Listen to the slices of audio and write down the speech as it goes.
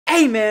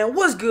Hey man,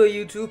 what's good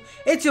YouTube?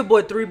 It's your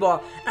boy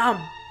 3Ball, and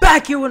I'm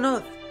back here with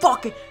another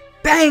fucking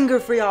banger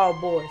for y'all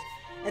boys.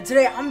 And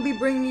today I'm gonna be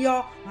bringing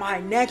y'all my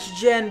next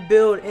gen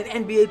build in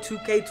NBA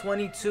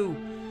 2K22.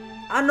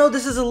 I know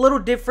this is a little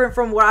different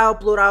from what I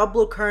upload. I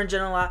upload current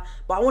gen a lot,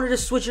 but I wanted to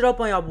switch it up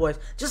on y'all boys.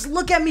 Just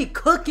look at me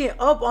cooking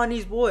up on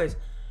these boys.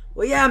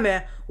 Well, yeah,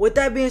 man. With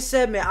that being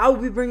said, man, I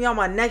will be bringing y'all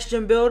my next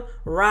gen build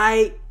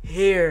right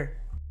here.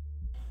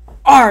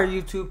 Alright,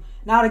 YouTube.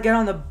 Now to get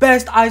on the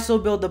best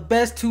ISO build, the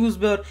best tools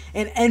build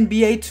in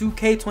NBA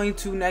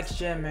 2K22 next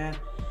gen, man.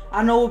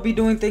 I know we'll be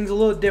doing things a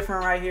little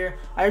different right here.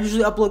 I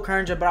usually upload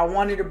current gen, but I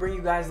wanted to bring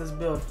you guys this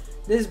build.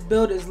 This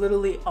build is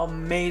literally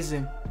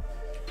amazing.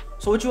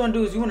 So what you want to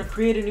do is you want to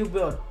create a new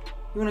build.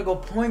 You want to go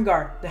point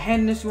guard. The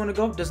handedness you want to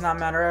go does not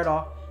matter at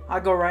all.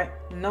 I go right.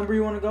 The number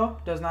you want to go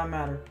does not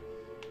matter.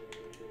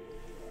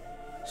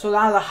 So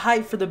now the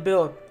height for the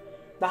build.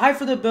 The height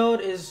for the build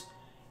is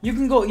you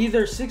can go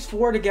either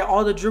 6'4" to get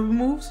all the dribble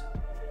moves,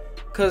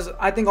 because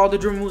I think all the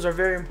dribble moves are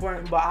very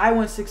important, but I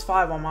went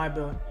 6'5" on my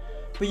build.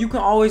 But you can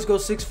always go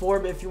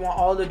 6'4", but if you want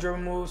all the dribble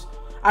moves,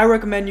 I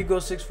recommend you go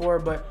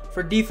 6'4", but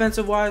for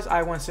defensive wise,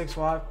 I went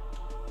 6'5".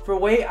 For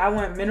weight, I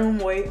went minimum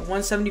weight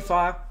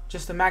 175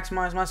 just to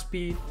maximize my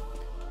speed.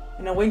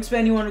 And the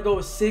wingspan you want to go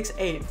with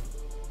 6'8".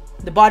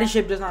 The body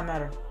shape does not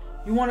matter.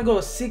 You want to go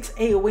a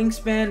 6'8"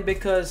 wingspan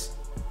because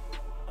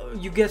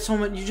you get so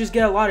much, you just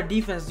get a lot of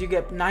defense. You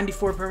get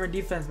 94 perimeter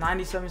defense,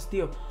 97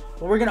 steal.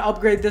 But we're gonna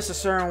upgrade this a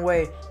certain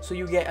way so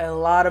you get a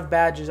lot of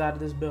badges out of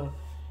this build.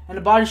 And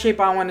the body shape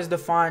I want is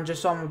defined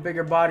just so I'm a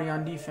bigger body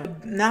on defense.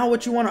 Now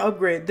what you want to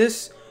upgrade,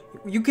 this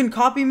you can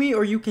copy me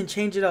or you can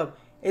change it up.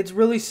 It's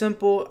really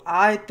simple.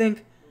 I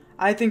think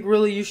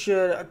really you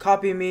should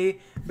copy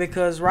me,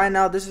 because right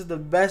now this is the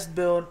best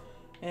build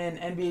in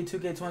NBA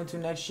 2K22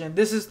 next gen.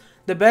 This is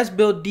the best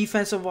build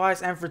defensive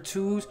wise and for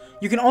twos.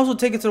 You can also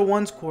take it to the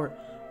ones court,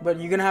 but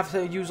you're gonna have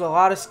to use a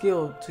lot of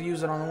skill to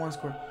use it on the ones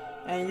court.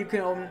 And you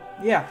can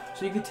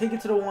so you can take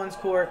it to the ones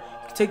court,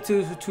 you can take it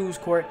to the twos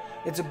court.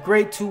 It's a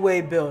great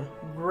two-way build.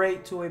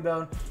 Great two-way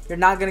build. You're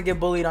not gonna get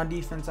bullied on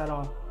defense at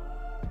all.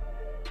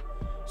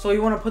 So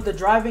you want to put the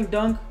driving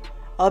dunk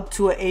up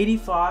to an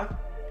 85,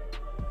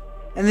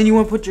 and then you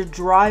want to put your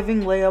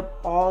driving layup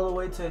all the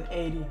way to an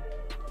 80.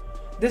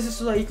 This is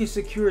so that you can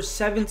secure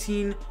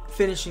 17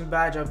 finishing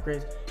badge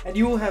upgrades, and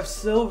you will have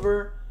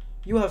silver.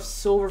 You have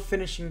silver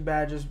finishing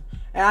badges,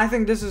 and I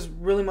think this is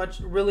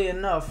really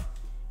enough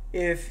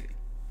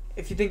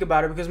if you think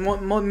about it, because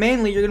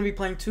mainly you're gonna be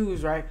playing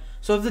twos, right?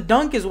 So if the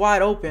dunk is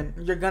wide open,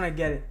 you're gonna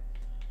get it.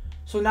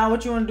 So now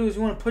what you want to do is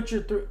you want to put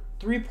your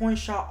three-point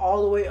shot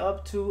all the way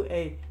up to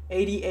a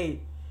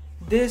 88.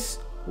 This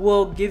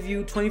will give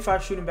you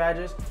 25 shooting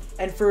badges,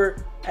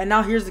 and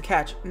now here's the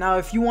catch. Now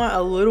if you want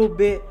a little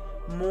bit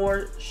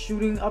more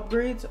shooting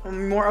upgrades, or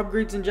more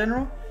upgrades in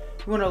general,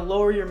 you want to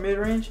lower your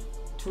mid-range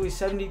to a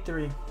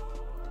 73.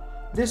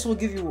 This will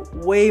give you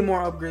way more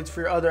upgrades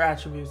for your other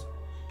attributes.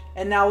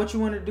 And now what you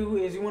want to do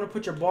is you want to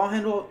put your ball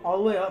handle all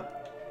the way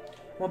up.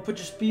 You want to put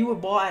your speed with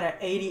ball at an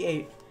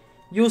 88.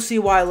 You'll see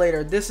why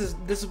later. This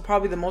is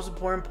probably the most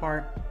important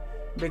part,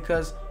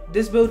 because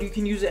this build you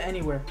can use it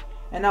anywhere.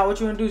 And now what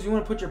you want to do is you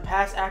want to put your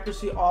pass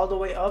accuracy all the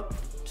way up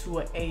to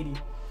an 80.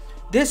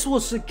 This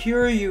will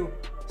secure you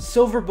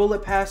silver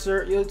bullet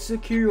passer. It'll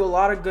secure you a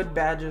lot of good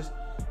badges,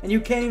 and you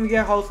can't even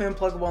get Hall of Fame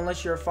pluggable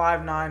unless you're a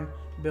 5'9"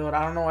 build.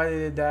 I don't know why they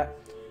did that,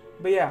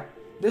 but yeah,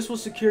 this will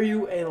secure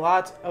you a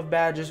lot of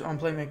badges on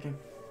playmaking.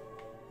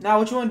 Now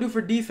what you want to do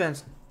for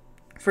defense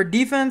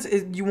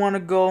is you want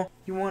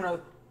to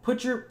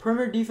put your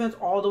perimeter defense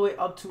all the way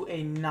up to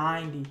a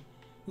 90.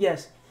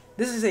 Yes,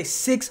 this is a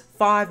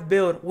 6'5"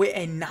 build with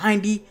a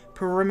 90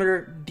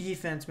 perimeter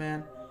defense,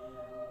 man.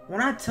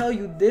 When I tell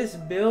you this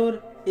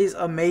build is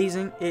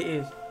amazing, it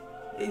is.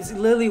 It's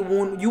literally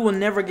you will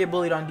never get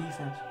bullied on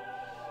defense.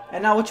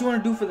 And now what you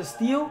want to do for the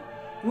steal,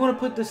 you want to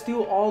put the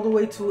steal all the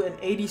way to an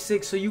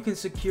 86 so you can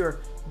secure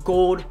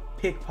gold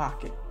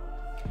pickpocket.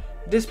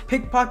 This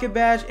pickpocket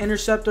badge,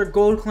 interceptor,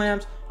 gold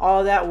clamps,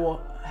 all that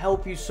will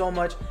help you so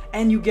much,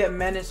 and you get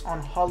menace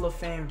on Hall of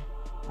Fame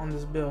on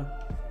this build.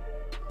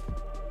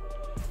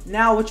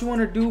 Now what you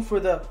want to do for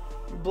the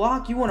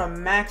block, you want to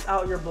max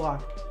out your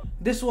block.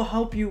 This will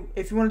help you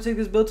if you want to take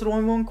this build to the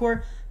 1v1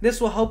 court.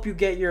 This will help you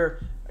get your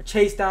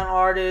chase down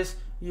artist,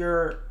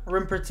 your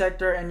rim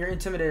protector, and your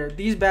intimidator.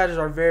 These badges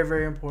are very,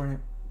 very important.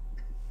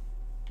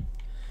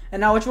 And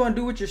now what you want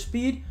to do with your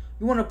speed,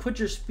 you want to put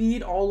your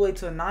speed all the way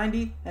to a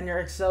 90 and your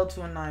excel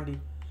to a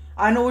 90.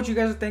 I know what you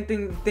guys are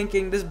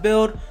thinking this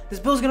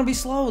build's gonna be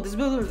slow.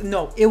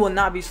 No, it will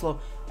not be slow.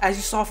 As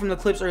you saw from the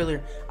clips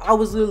earlier, I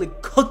was literally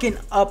cooking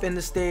up in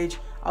the stage.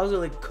 I was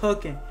literally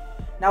cooking.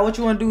 Now what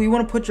you want to do, you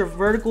want to put your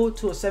vertical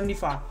to a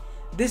 75.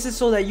 This is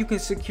so that you can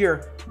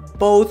secure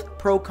both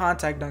pro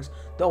contact dunks,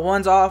 the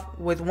ones off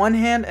with one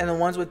hand and the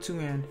ones with two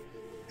hands.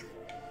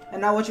 And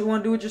now what you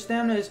want to do with your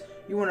stamina is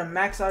you want to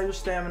max out your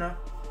stamina,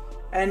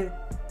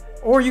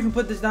 or you can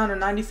put this down to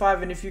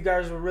 95, and if you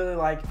guys would really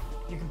like,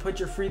 you can put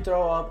your free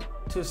throw up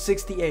to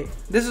 68.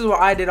 This is what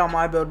I did on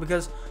my build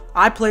because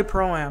I play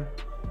Pro-Am.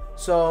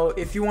 So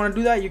if you want to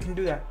do that, you can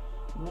do that.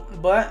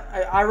 But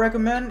I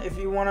recommend, if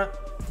you want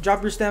to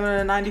drop your stamina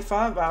to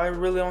 95, I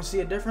really don't see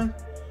a difference.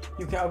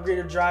 You can upgrade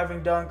your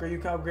driving dunk, or you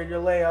can upgrade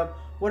your layup,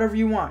 whatever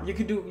you want. You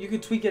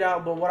could tweak it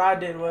out, but what I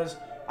did was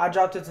I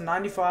dropped it to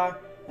 95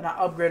 and I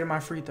upgraded my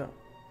free throw.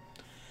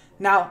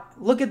 Now,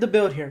 look at the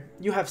build here.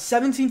 You have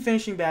 17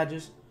 finishing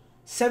badges,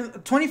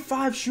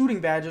 25 shooting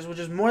badges, which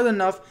is more than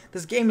enough.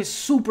 This game is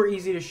super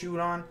easy to shoot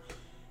on.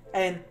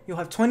 And you'll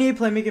have 28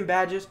 playmaking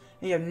badges,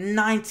 and you have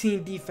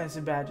 19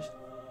 defensive badges.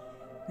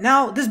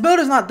 Now, this build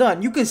is not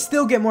done. You can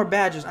still get more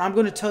badges. I'm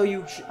going to tell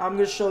you, I'm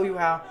going to show you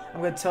how.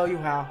 I'm going to tell you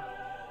how.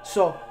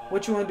 So,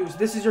 what you want to do is,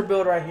 this is your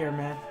build right here,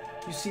 man.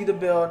 You see the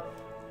build.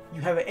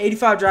 You have an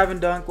 85 driving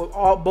dunk with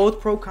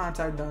both pro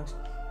contact dunks.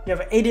 You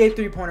have an 88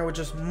 three-pointer, which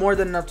is more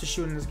than enough to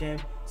shoot in this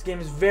game. This game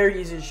is very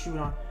easy to shoot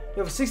on. You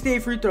have a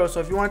 68 free throw, so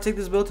if you want to take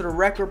this build to the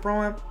rec or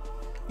pro-am,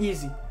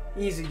 easy.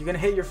 Easy. You're going to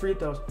hit your free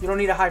throws. You don't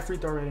need a high free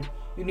throw rating.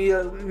 You need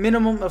a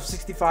minimum of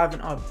 65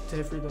 and up to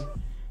hit free throws.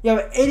 You have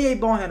an 88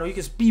 ball handle. You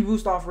can speed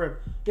boost off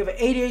rip. You have an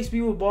 88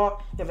 speed with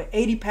ball. You have an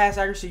 80 pass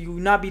accuracy. You will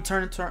not be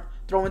throwing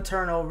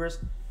turnovers.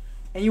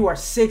 And you are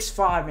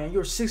 6'5", man.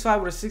 You're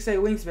 6'5" with a 6'8"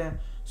 wingspan.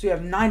 So you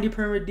have 90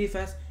 perimeter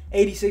defense,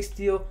 86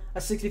 steal,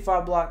 a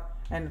 65 block,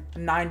 and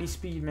 90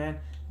 speed, man.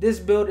 This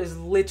build is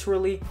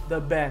literally the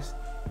best.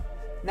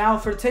 Now,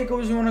 for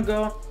takeovers you want to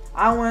go,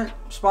 I went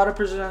spotter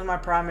precision as my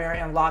primary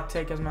and lock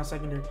take as my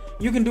secondary.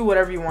 You can do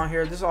whatever you want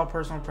here. This is all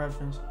personal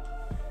preference.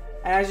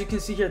 And as you can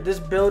see here, this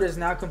build is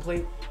now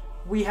complete.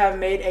 We have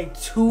made a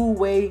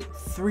two-way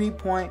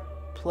three-point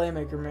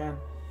playmaker, man.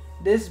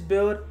 This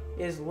build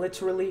is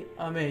literally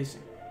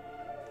amazing.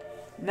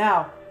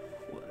 Now,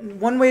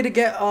 one way to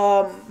get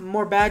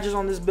more badges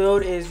on this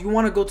build is you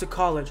want to go to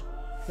college.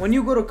 When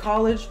you go to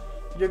college,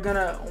 you're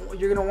gonna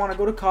want to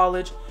go to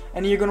college,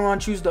 and you're gonna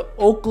want to choose the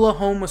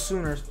Oklahoma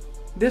Sooners.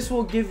 This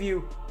will give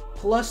you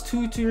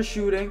 +2 to your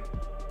shooting,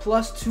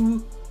 +1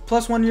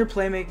 to your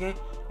playmaking,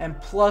 and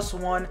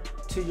 +1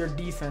 to your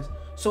defense.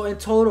 So in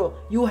total,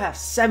 you'll have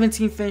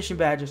 17 finishing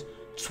badges,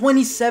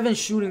 27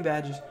 shooting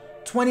badges,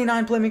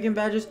 29 playmaking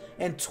badges,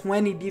 and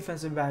 20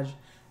 defensive badges.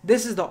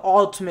 This is the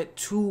ultimate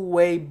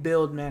two-way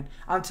build, man.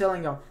 I'm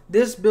telling y'all,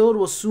 this build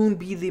will soon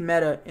be the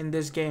meta in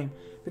this game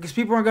because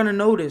people are gonna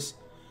notice.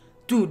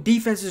 Dude,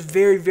 defense is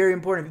very, very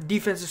important.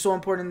 Defense is so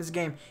important in this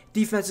game.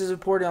 Defense is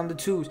important on the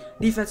twos.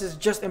 Defense is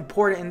just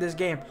important in this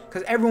game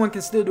because everyone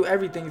can still do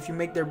everything if you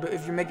make your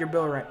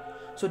build right.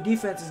 So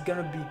defense is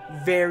gonna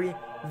be very,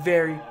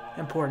 very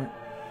important.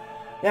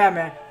 Yeah,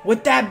 man.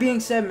 With that being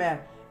said, man,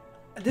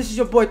 this is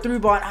your boy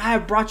 3Ball, and I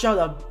have brought y'all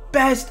the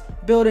best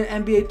build in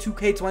NBA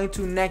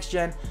 2K22 next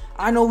gen.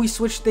 I know we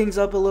switched things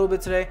up a little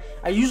bit today.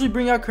 I usually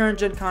bring out current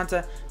gen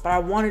content, but I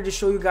wanted to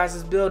show you guys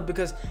this build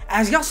because,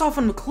 as y'all saw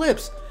from the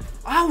clips,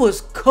 I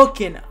was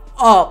cooking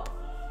up.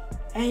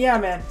 And yeah,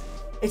 man,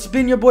 it's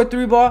been your boy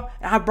 3Ball,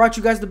 and I brought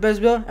you guys the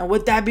best build. And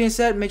with that being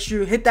said, make sure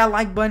you hit that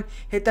like button,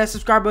 hit that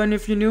subscribe button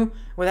if you're new.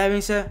 With that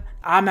being said,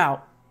 I'm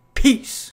out. Peace.